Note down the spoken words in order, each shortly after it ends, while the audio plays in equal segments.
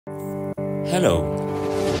Hello,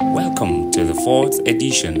 welcome to the fourth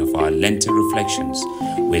edition of our Lenten Reflections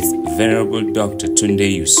with Venerable Dr. Tunde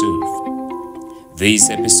Yusuf. This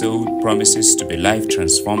episode promises to be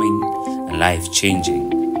life-transforming and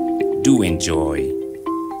life-changing. Do enjoy.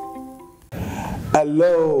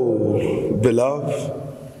 Hello, beloved.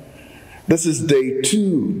 This is day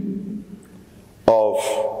 2 of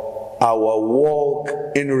our walk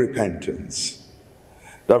in repentance.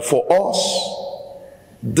 That for us,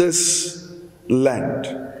 this Lent,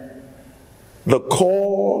 the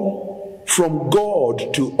call from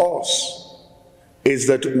God to us is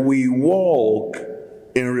that we walk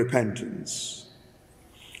in repentance.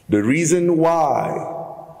 The reason why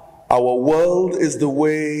our world is the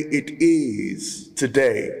way it is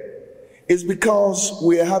today is because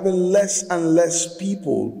we are having less and less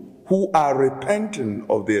people who are repentant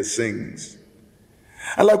of their sins.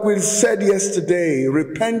 And like we said yesterday,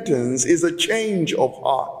 repentance is a change of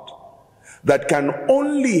heart that can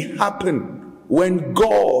only happen when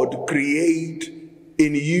God creates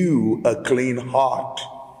in you a clean heart.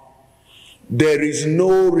 There is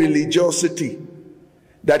no religiosity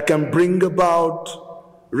that can bring about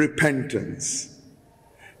repentance.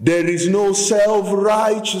 There is no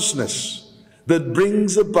self-righteousness that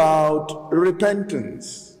brings about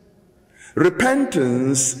repentance.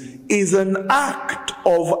 Repentance is an act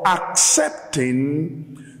of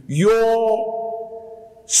accepting your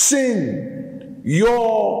sin,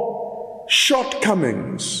 your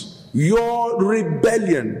shortcomings, your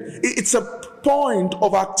rebellion. It's a point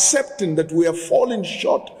of accepting that we have fallen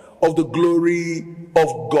short of the glory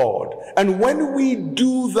of God. And when we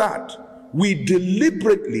do that, we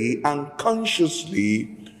deliberately and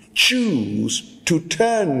consciously choose to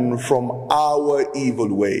turn from our evil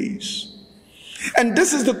ways. And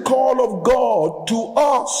this is the call of God to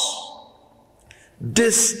us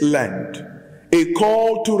this Lent. A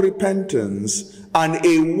call to repentance and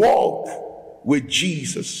a walk with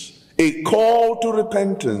Jesus. A call to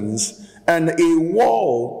repentance and a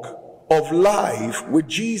walk of life with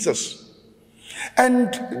Jesus.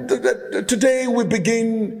 And today we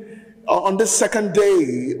begin on the second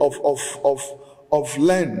day of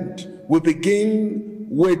Lent. We begin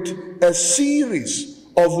with a series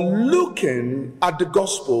of looking at the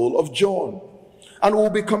Gospel of John. And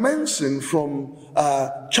we'll be commencing from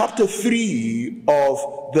chapter 3 of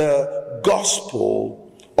the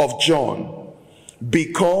Gospel of John,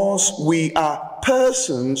 because we are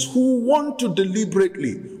persons who want to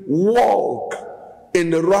deliberately walk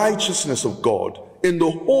in the righteousness of God, in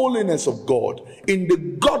the holiness of God, in the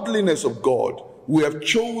godliness of God. We have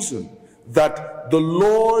chosen that the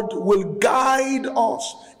Lord will guide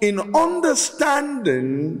us in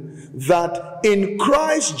understanding that in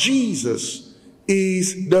Christ Jesus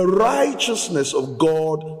is the righteousness of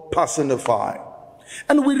God personified.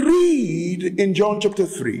 And we read in John chapter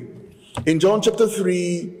 3. In John chapter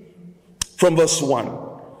 3, from verse 1,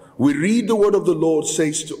 we read the word of the Lord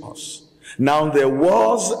says to us, "Now there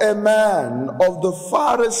was a man of the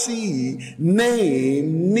Pharisee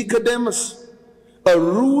named Nicodemus, a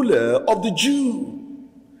ruler of the Jews.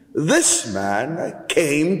 This man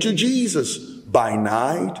came to Jesus by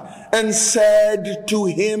night and said to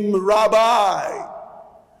him, 'Rabbi,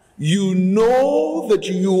 you know that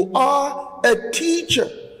you are a teacher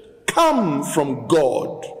come from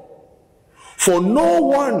God. For no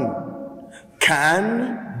one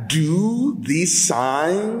can do these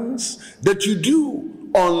signs that you do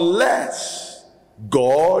unless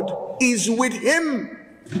God is with him.'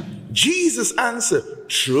 Jesus answered,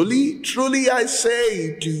 'Truly, truly I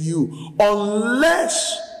say to you,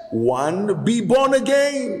 unless one be born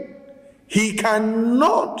again, he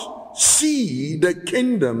cannot see the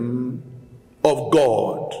kingdom of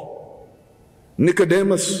God.'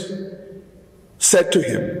 Nicodemus said to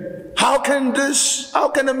him, how can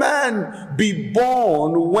a man be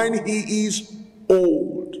born when he is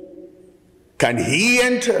old? Can he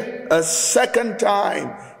enter a second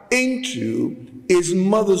time into his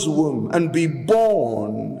mother's womb and be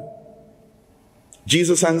born?"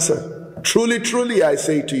 Jesus answered, "Truly, truly, I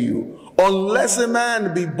say to you, unless a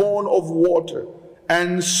man be born of water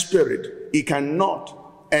and spirit, he cannot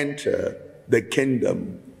enter the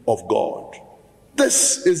kingdom of God."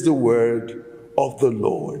 This is the word of the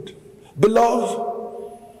Lord. Beloved,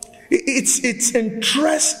 it's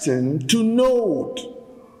interesting to note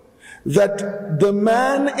that the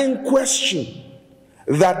man in question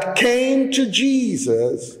that came to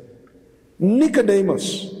Jesus,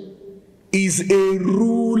 Nicodemus, is a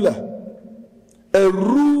ruler,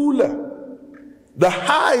 the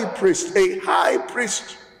high priest, a high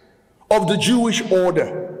priest of the Jewish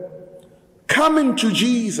order, coming to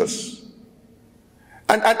Jesus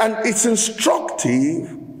And it's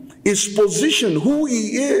instructive. His position, who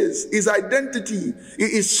he is, his identity,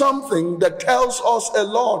 is something that tells us a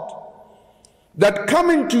lot. That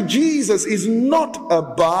coming to Jesus is not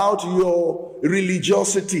about your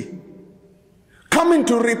religiosity. Coming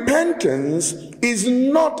to repentance is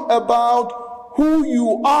not about who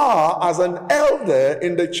you are as an elder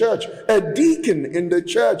in the church, a deacon in the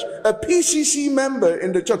church, a PCC member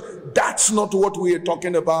in the church. That's not what we are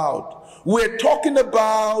talking about. We're talking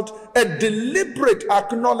about a deliberate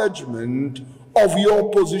acknowledgement of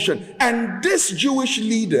your position. And this Jewish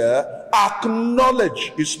leader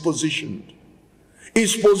acknowledged his position.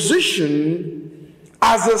 His position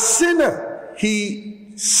as a sinner,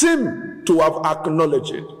 he seemed to have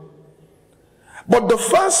acknowledged it. But the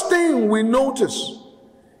first thing we notice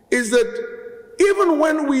is that even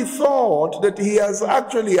when we thought that he has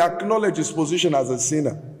actually acknowledged his position as a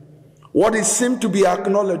sinner, what he seemed to be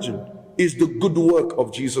acknowledging is the good work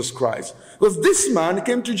of Jesus Christ. Because this man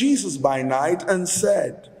came to Jesus by night and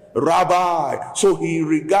said, Rabbi. So he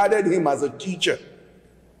regarded him as a teacher.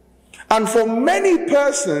 And for many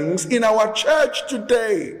persons in our church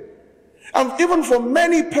today, and even for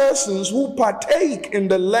many persons who partake in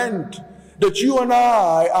the Lent that you and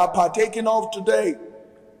I are partaking of today,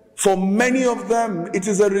 for many of them, it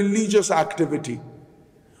is a religious activity.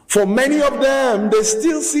 For many of them, they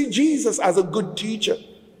still see Jesus as a good teacher.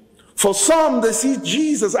 For some, they see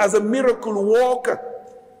Jesus as a miracle worker.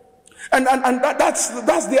 And that's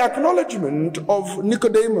the acknowledgement of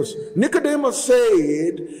Nicodemus. Nicodemus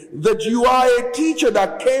said that you are a teacher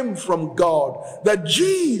that came from God. That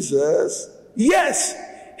Jesus, yes,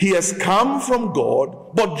 he has come from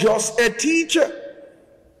God, but just a teacher.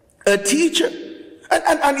 A teacher.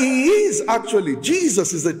 And he is actually,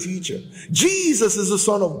 Jesus is a teacher. Jesus is the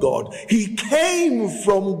Son of God. He came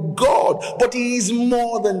from God, but he is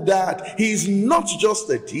more than that. He is not just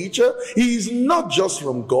a teacher. He is not just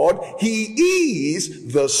from God. He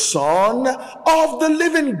is the Son of the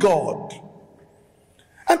living God.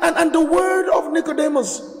 And the word of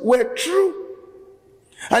Nicodemus were true.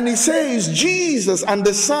 And he says Jesus and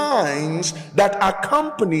the signs that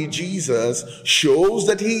accompany Jesus shows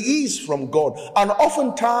that he is from God. And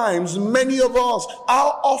oftentimes, many of us,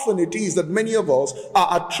 how often it is that many of us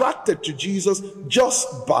are attracted to Jesus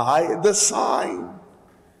just by the sign.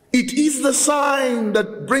 It is the sign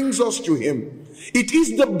that brings us to him. It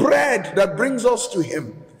is the bread that brings us to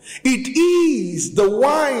him. It is the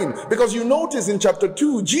wine. Because you notice in chapter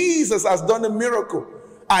 2, Jesus has done a miracle.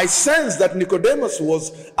 I sense that Nicodemus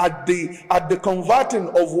was at the converting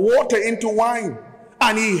of water into wine.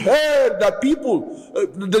 And he heard that people,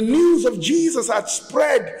 the news of Jesus had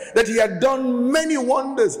spread, that he had done many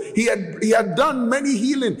wonders. He had done many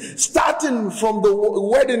healings, starting from the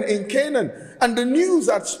wedding in Canaan. And the news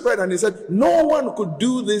had spread, and he said, no one could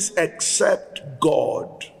do this except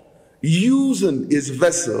God. Using his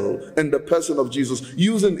vessel in the person of Jesus,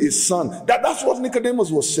 using his son. That's what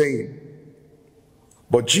Nicodemus was saying.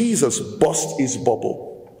 But Jesus burst his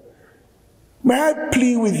bubble. May I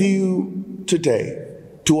plead with you today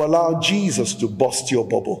to allow Jesus to burst your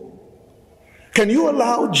bubble? Can you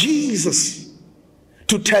allow Jesus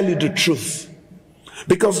to tell you the truth?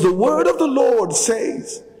 Because the word of the Lord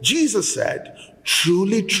says, Jesus said,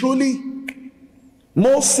 truly, truly,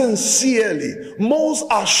 most sincerely, most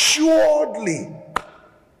assuredly,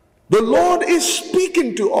 the Lord is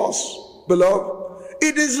speaking to us, beloved.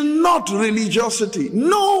 It is not religiosity.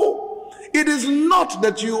 No, it is not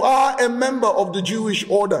that you are a member of the Jewish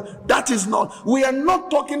order. That is not. We are not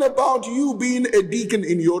talking about you being a deacon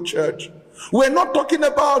in your church. We're not talking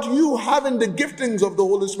about you having the giftings of the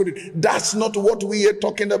Holy Spirit. That's not what we are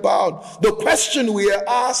talking about. The question we are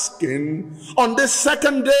asking on this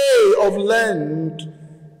second day of Lent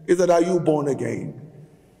is that, are you born again?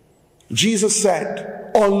 Jesus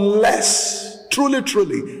said, unless, truly,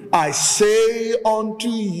 truly, I say unto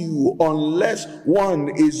you, unless one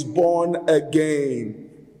is born again,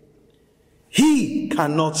 he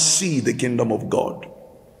cannot see the kingdom of God.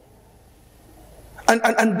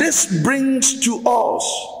 And this brings to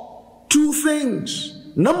us two things.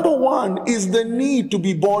 Number one is the need to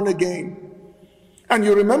be born again. And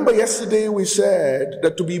you remember yesterday we said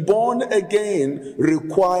that to be born again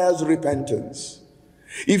requires repentance.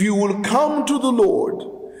 If you will come to the Lord,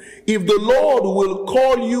 if the Lord will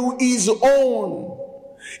call you his own,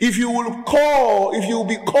 if you will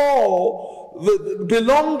be called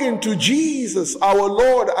belonging to Jesus, our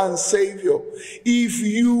Lord and Savior, if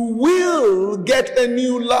you will get a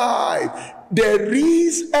new life, there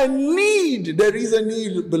is a need,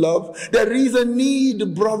 beloved. There is a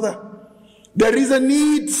need, brother. There is a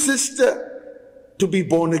need, sister, to be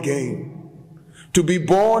born again. To be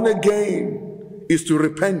born again is to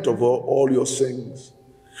repent of all your sins.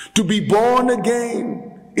 To be born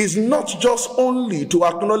again is not just only to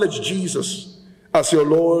acknowledge Jesus as your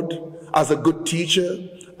Lord, as a good teacher,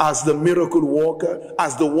 as the miracle worker,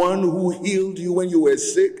 as the one who healed you when you were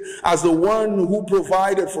sick, as the one who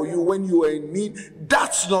provided for you when you were in need.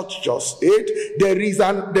 That's not just it. There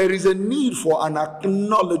is a need for an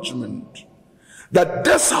acknowledgement that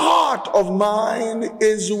this heart of mine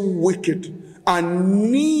is wicked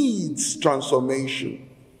and needs transformation.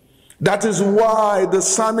 That is why the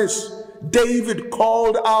psalmist David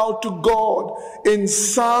called out to God in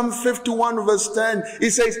Psalm 51 verse 10.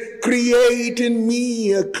 He says, create in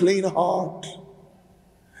me a clean heart.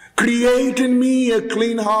 Create in me a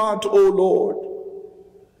clean heart, O Lord.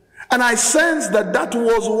 And I sense that that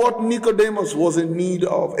was what Nicodemus was in need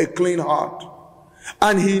of, a clean heart.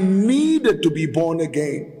 And he needed to be born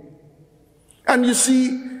again. And you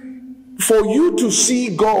see, for you to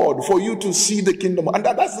see God, for you to see the kingdom, and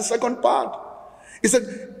that's the second part. He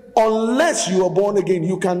said, unless you are born again,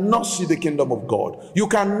 you cannot see the kingdom of God. You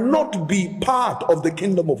cannot be part of the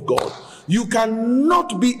kingdom of God. You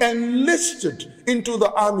cannot be enlisted into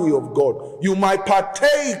the army of God. You might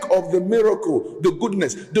partake of the miracle, the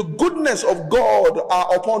goodness. The goodness of God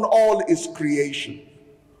are upon all his creation.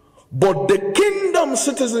 But the kingdom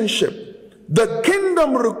citizenship, the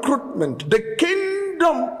kingdom recruitment, the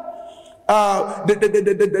kingdom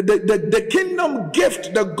the kingdom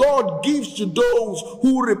gift that God gives to those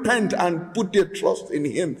who repent and put their trust in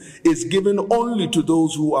him is given only to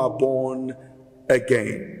those who are born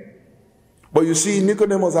again. But you see,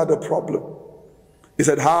 Nicodemus had a problem. He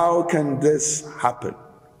said, how can this happen?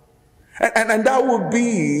 And that will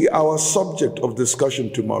be our subject of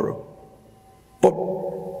discussion tomorrow. But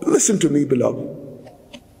listen to me, beloved.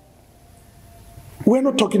 We're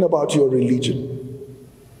not talking about your religion.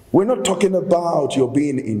 We're not talking about your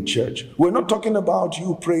being in church. We're not talking about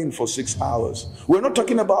you praying for 6 hours. We're not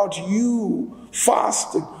talking about you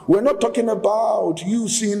fasting. We're not talking about you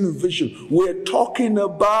seeing vision. We're talking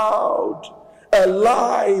about a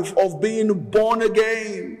life of being born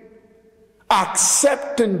again,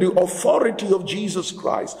 accepting the authority of Jesus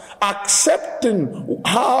Christ, accepting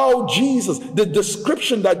how Jesus, the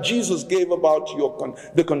description that Jesus gave about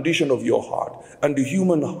the condition of your heart. And the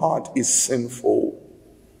human heart is sinful.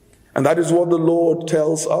 And that is what the Lord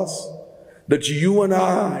tells us, that you and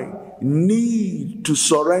I need to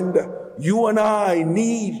surrender. You and I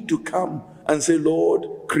need to come and say, Lord,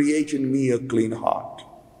 create in me a clean heart.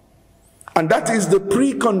 And that is the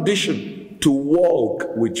precondition to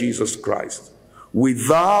walk with Jesus Christ.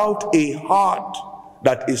 Without a heart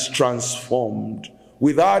that is transformed,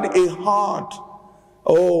 without a heart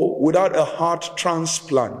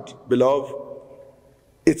transplant, beloved,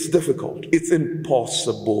 it's difficult. It's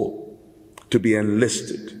impossible to be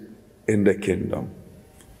enlisted in the kingdom.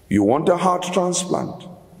 You want a heart transplant?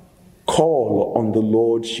 Call on the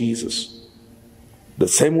Lord Jesus. The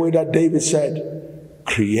same way that David said,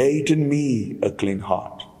 create in me a clean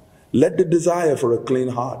heart. Let the desire for a clean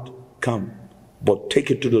heart come, but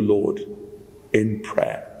take it to the Lord in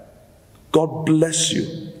prayer. God bless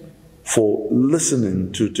you for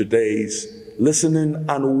listening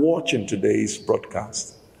and watching today's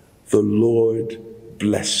broadcast. The Lord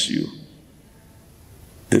bless you.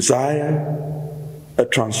 Desire a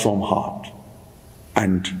transformed heart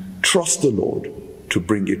and trust the Lord to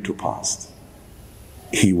bring it to pass.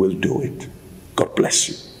 He will do it. God bless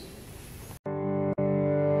you.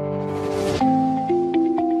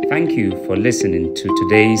 Thank you for listening to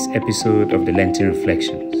today's episode of the Lenten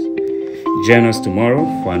Reflections. Join us tomorrow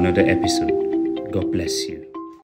for another episode. God bless you.